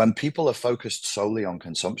 When people are focused solely on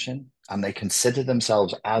consumption and they consider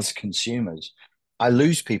themselves as consumers, I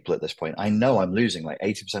lose people at this point. I know I'm losing like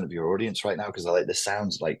 80% of your audience right now because they're like, this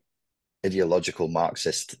sounds like ideological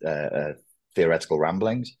Marxist theoretical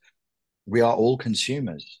ramblings. We are all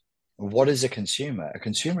consumers. What is a consumer? A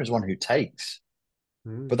consumer is one who takes,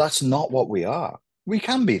 but that's not what we are. We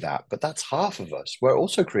can be that, but that's half of us. We're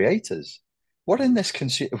also creators. What in this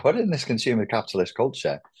consumer capitalist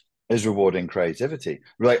culture is rewarding creativity?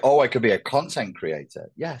 We're like, oh, I could be a content creator.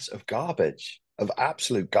 Yes, of garbage, of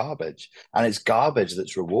absolute garbage. And it's garbage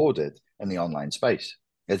that's rewarded in the online space.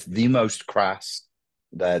 It's the most crass,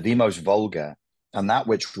 the most vulgar, and that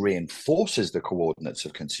which reinforces the coordinates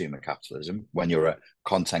of consumer capitalism when you're a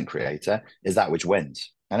content creator is that which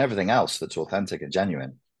wins. And everything else that's authentic and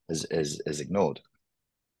genuine is ignored.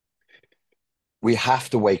 We have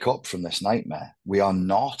to wake up from this nightmare. We are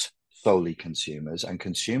not solely consumers, and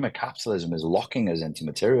consumer capitalism is locking us into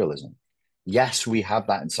materialism. Yes, we have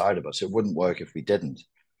that inside of us. It wouldn't work if we didn't,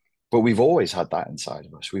 but we've always had that inside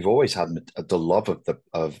of us. We've always had the love of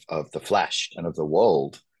the flesh and of the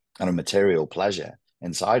world and of material pleasure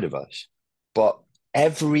inside of us. But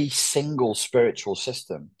every single spiritual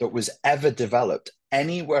system that was ever developed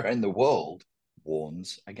anywhere in the world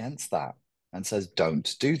warns against that. and says,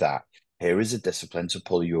 don't do that. Here is a discipline to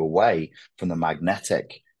pull you away from the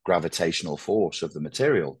magnetic gravitational force of the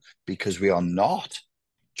material, because we are not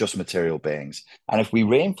just material beings. And if we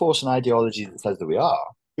reinforce an ideology that says that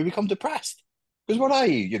we become depressed. Because what are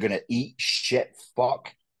you? You're going to eat shit,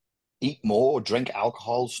 fuck, eat more, drink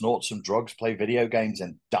alcohol, snort some drugs, play video games,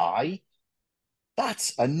 and die?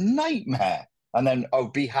 That's a nightmare. And then, oh,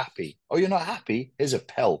 be happy. Oh, you're not happy? Here's a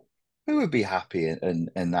pill. Who would be happy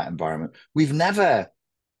in that environment? We've never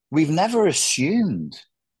assumed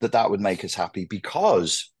that that would make us happy,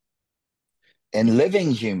 because in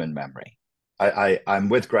living human memory, I'm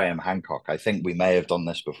with Graham Hancock. I think we may have done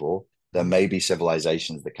this before. There may be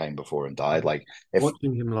civilizations that came before and died. Like if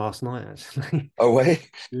Watching him last night, actually. oh wait,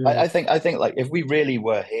 Yeah. I think like if we really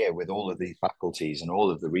were here with all of the faculties and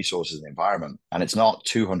all of the resources in the environment, and it's not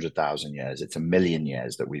 200,000 years, it's 1,000,000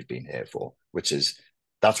 years that we've been here for,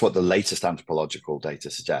 that's what the latest anthropological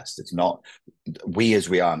data suggests. It's not, we as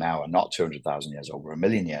we are now are not 200,000 years old, we're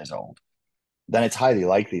 1,000,000 years old. Then it's highly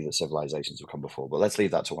likely that civilizations have come before. But let's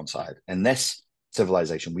leave that to one side. In this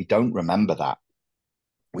civilization, we don't remember that.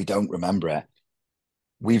 We don't remember it.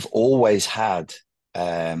 We've always had,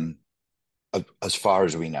 as far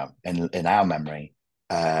as we know, in our memory,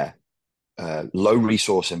 low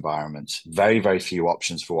resource environments, very, very few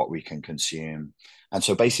options for what we can consume. And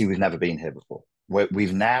so basically, we've never been here before.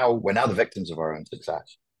 We're now the victims of our own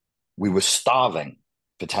success. We were starving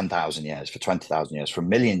for 10,000 years, for 20,000 years, for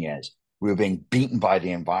 1,000,000 years. We were being beaten by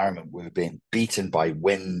the environment. We were being beaten by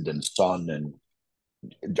wind and sun, and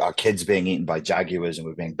our kids being eaten by jaguars, and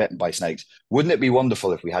we were being bitten by snakes. Wouldn't it be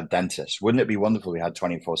wonderful if we had dentists? Wouldn't it be wonderful if we had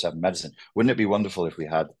 24/7 medicine? Wouldn't it be wonderful if we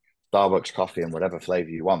had Starbucks coffee and whatever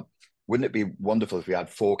flavor you want? Wouldn't it be wonderful if we had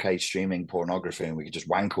 4K streaming pornography and we could just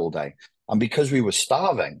wank all day? And because we were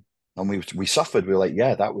starving and we suffered, we were like,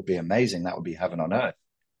 yeah, that would be amazing. That would be heaven on earth.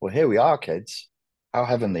 Well, here we are, kids. How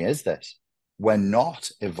heavenly is this? We're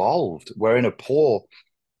not evolved. We're in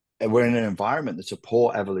an environment that's a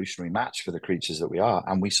poor evolutionary match for the creatures that we are,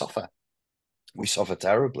 and we suffer. We suffer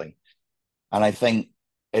terribly. And I think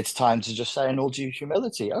it's time to just say in all due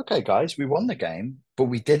humility, okay, guys, we won the game, but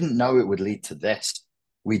we didn't know it would lead to this.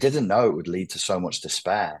 We didn't know it would lead to so much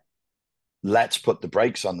despair. Let's put the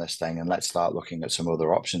brakes on this thing and let's start looking at some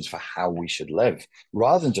other options for how we should live,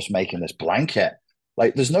 rather than just making this blanket.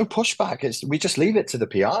 Like, there's no pushback. We just leave it to the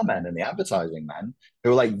PR men and the advertising men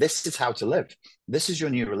who are like, this is how to live. This is your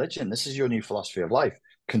new religion. This is your new philosophy of life.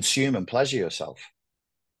 Consume and pleasure yourself.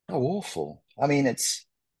 Oh, awful. I mean, it's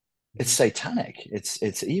satanic.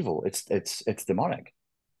 It's evil. It's demonic.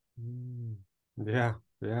 Yeah,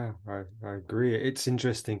 yeah, I agree. It's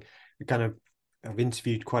interesting. I've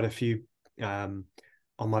interviewed quite a few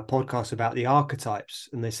on my podcast about the archetypes,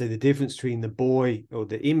 and they say the difference between the boy or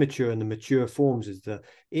the immature and the mature forms is the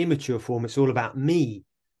immature form. It's all about me,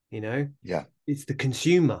 Yeah. It's the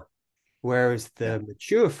consumer, whereas the Yeah.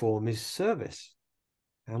 mature form is service.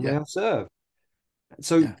 How may Yeah. I serve?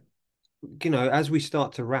 So, Yeah. as we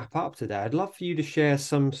start to wrap up today, I'd love for you to share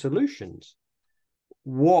some solutions.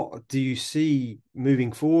 What do you see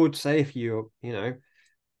moving forward? Say if you're,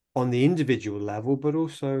 on the individual level, but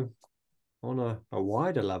also on a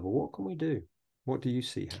wider level, what can we do? What do you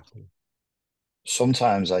see happening?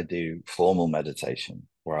 Sometimes I do formal meditation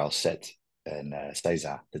where I'll sit in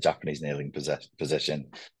seiza, the Japanese kneeling position,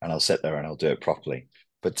 and I'll sit there and I'll do it properly.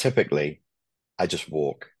 But typically, I just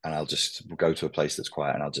walk and I'll just go to a place that's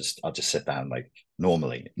quiet and I'll just sit down like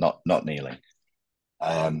normally, not kneeling.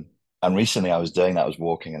 And recently I was doing that. I was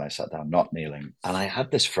walking and I sat down, not kneeling, and I had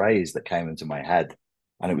this phrase that came into my head,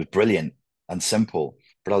 and it was brilliant and simple.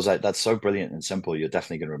 But I was like, "That's so brilliant and simple. You're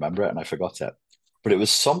definitely going to remember it." And I forgot it. But it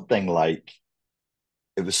was something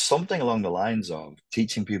along the lines of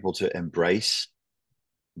teaching people to embrace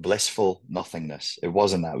blissful nothingness. It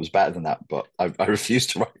wasn't that. It was better than that, but I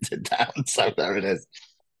refused to write it down. So there it is.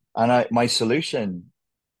 And my solution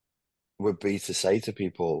would be to say to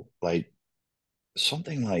people like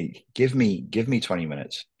something like, give me 20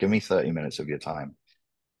 minutes, give me 30 minutes of your time.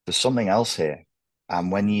 There's something else here.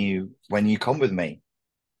 And when you come with me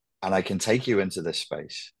and I can take you into this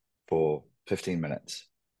space for 15 minutes,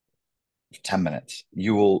 10 minutes,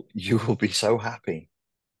 you will be so happy.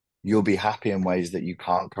 You'll be happy in ways that you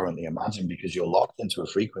can't currently imagine, because you're locked into a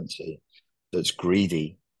frequency that's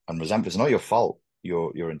greedy and resentful. It's not your fault.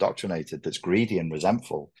 You're indoctrinated, that's greedy and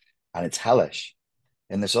resentful, and it's hellish.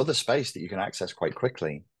 In this other space that you can access quite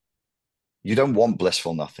quickly, you don't want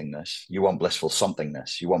blissful nothingness. You want blissful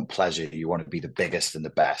somethingness. You want pleasure. You want to be the biggest and the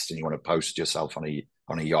best, and you want to post yourself on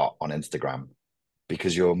a yacht on Instagram,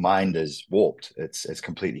 because your mind is warped. It's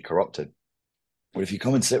completely corrupted. But if you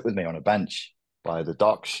come and sit with me on a bench by the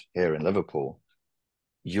docks here in Liverpool,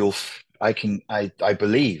 I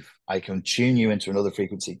believe I can tune you into another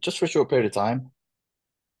frequency just for a short period of time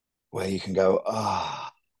where you can go,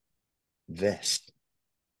 this,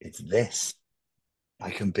 it's this.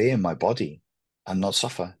 I can be in my body and not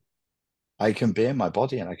suffer. I can be in my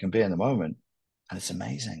body and I can be in the moment. And it's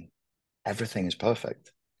amazing. Everything is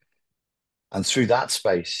perfect. And through that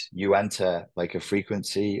space, you enter like a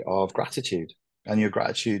frequency of gratitude. And your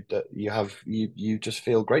gratitude that you just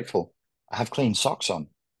feel grateful. I have clean socks on.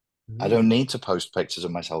 I don't need to post pictures of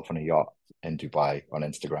myself on a yacht in Dubai on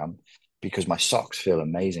Instagram because my socks feel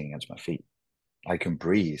amazing against my feet. I can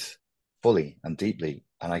breathe fully and deeply,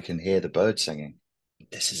 and I can hear the birds singing.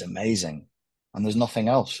 This is amazing. And there's nothing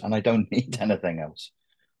else, and I don't need anything else.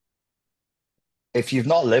 If you've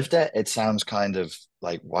not lived it, it sounds kind of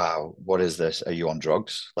like, wow, what is this? Are you on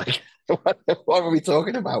drugs? Like, what are we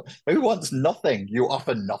talking about? Who wants nothing? You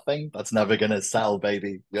offer nothing. That's never gonna sell,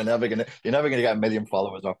 baby. You're never gonna get a million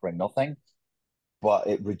followers offering nothing. But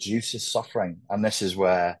it reduces suffering, and this is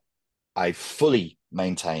where I fully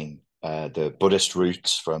maintain the Buddhist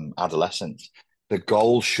roots from adolescence. The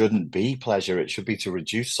goal shouldn't be pleasure; it should be to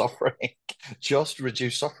reduce suffering. Just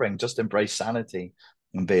reduce suffering. Just embrace sanity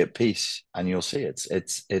and be at peace, and you'll see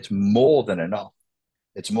it's more than enough.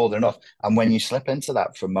 It's more than enough. And when you slip into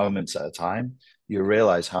that for moments at a time, you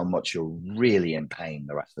realize how much you're really in pain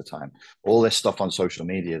the rest of the time. All this stuff on social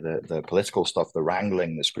media, the political stuff, the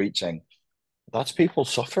wrangling, the screeching, that's people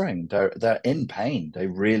suffering. They're in pain. They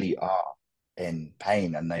really are in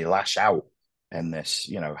pain, and they lash out in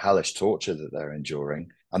this, hellish torture that they're enduring.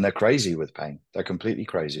 And they're crazy with pain. They're completely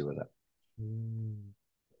crazy with it.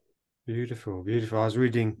 Beautiful, beautiful. I was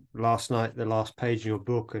reading last night the last page in your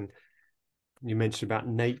book, and you mentioned about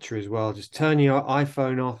nature as well. Just turn your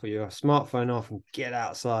iPhone off or your smartphone off and get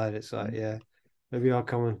outside. It's like, yeah, maybe I'll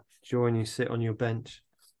come and join you, sit on your bench.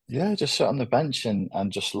 Yeah, just sit on the bench and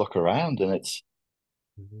just look around, and it's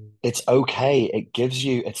okay.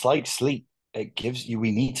 It's like sleep. It gives you,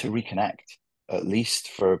 we need to reconnect at least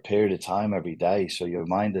for a period of time every day. So your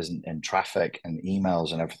mind isn't in traffic and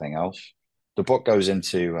emails and everything else. The book goes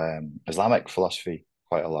into Islamic philosophy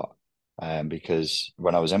quite a lot. Because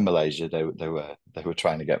when I was in Malaysia, they were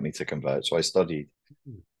trying to get me to convert. So I studied.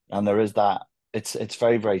 And there is that, it's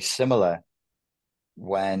very, very similar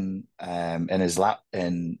when in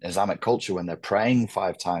Islamic culture, when they're praying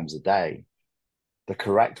 5 times a day, the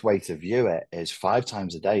correct way to view it is 5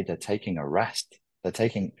 times a day, they're taking a rest. They're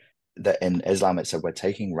taking that in Islam, it said we're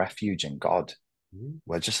taking refuge in God.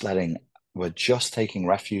 We're just taking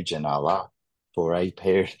refuge in Allah for a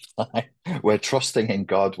period of time. We're trusting in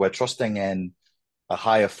God. We're trusting in a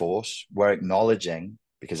higher force. We're acknowledging,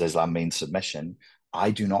 because Islam means submission,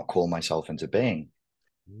 I do not call myself into being.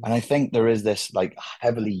 And I think there is this like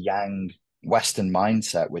heavily yang Western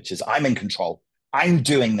mindset, which is I'm in control. I'm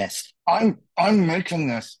doing this. I'm making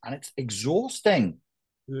this. And it's exhausting.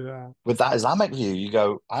 Yeah. With that Islamic view, you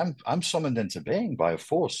go, I'm summoned into being by a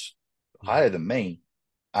force higher than me.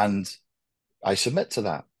 And I submit to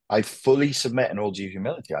that. I fully submit in all due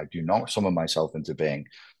humility. I do not summon myself into being.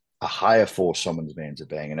 A higher force summons me into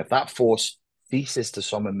being. And if that force ceases to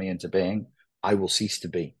summon me into being, I will cease to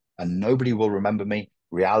be. And nobody will remember me.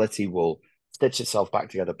 Reality will stitch itself back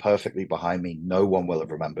together perfectly behind me. No one will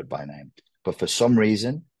have remembered my name. But for some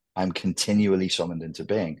reason, I'm continually summoned into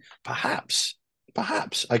being. Perhaps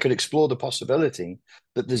I could explore the possibility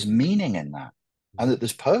that there's meaning in that and that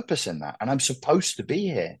there's purpose in that. And I'm supposed to be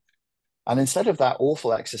here. And instead of that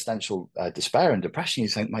awful existential despair and depression, you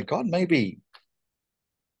think, my God, maybe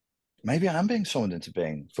I am being summoned into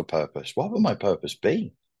being for purpose. What would my purpose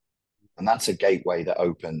be? And that's a gateway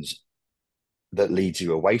that leads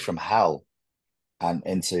you away from hell and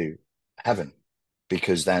into heaven.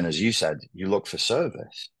 Because then, as you said, you look for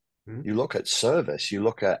service. You look at service. You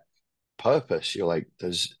look at purpose. You're like,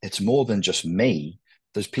 it's more than just me.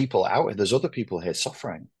 There's people out here. There's other people here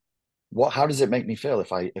suffering. How does it make me feel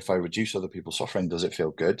if I reduce other people's suffering? Does it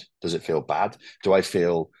feel good? Does it feel bad? Do I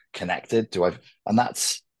feel connected? And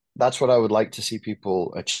that's what I would like to see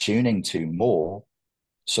people attuning to more,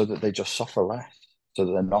 so that they just suffer less, so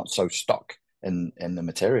that they're not so stuck in the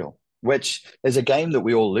material, which is a game that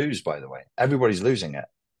we all lose, by the way. Everybody's losing it.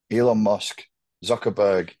 Elon Musk,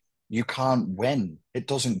 Zuckerberg, you can't win. It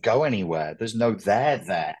doesn't go anywhere. There's no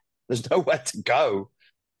there. There's nowhere to go.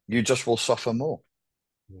 You just will suffer more.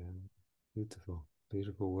 Yeah. Beautiful,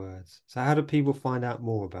 beautiful words. So how do people find out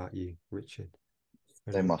more about you, Richard?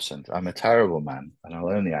 They mustn't. I'm a terrible man, and I'll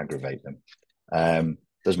only aggravate them.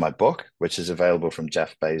 There's my book, which is available from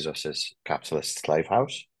Jeff Bezos's capitalist slave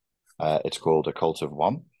house. It's called A Cult of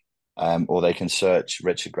One. Or they can search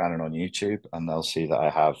Richard Grannon on YouTube and they'll see that I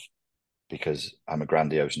have, because I'm a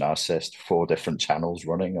grandiose narcissist, 4 different channels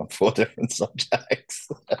running on 4 different subjects.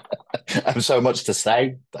 I have so much to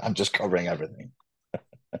say that I'm just covering everything.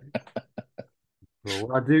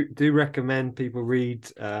 Well, I do recommend people read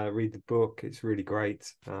the book. It's really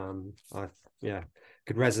great. I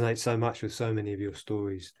could resonate so much with so many of your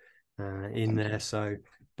stories in there. So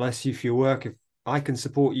bless you for your work. If I can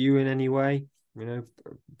support you in any way,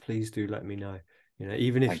 please do let me know.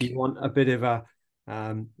 Even if you want a bit of a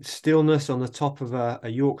stillness on the top of a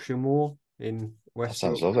Yorkshire moor in West That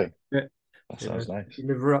sounds Yorkshire. lovely. That sounds nice. You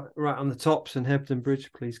live right on the tops in Hebden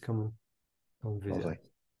Bridge. Please come and visit. Lovely.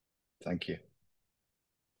 Thank you.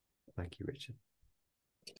 Thank you, Richard.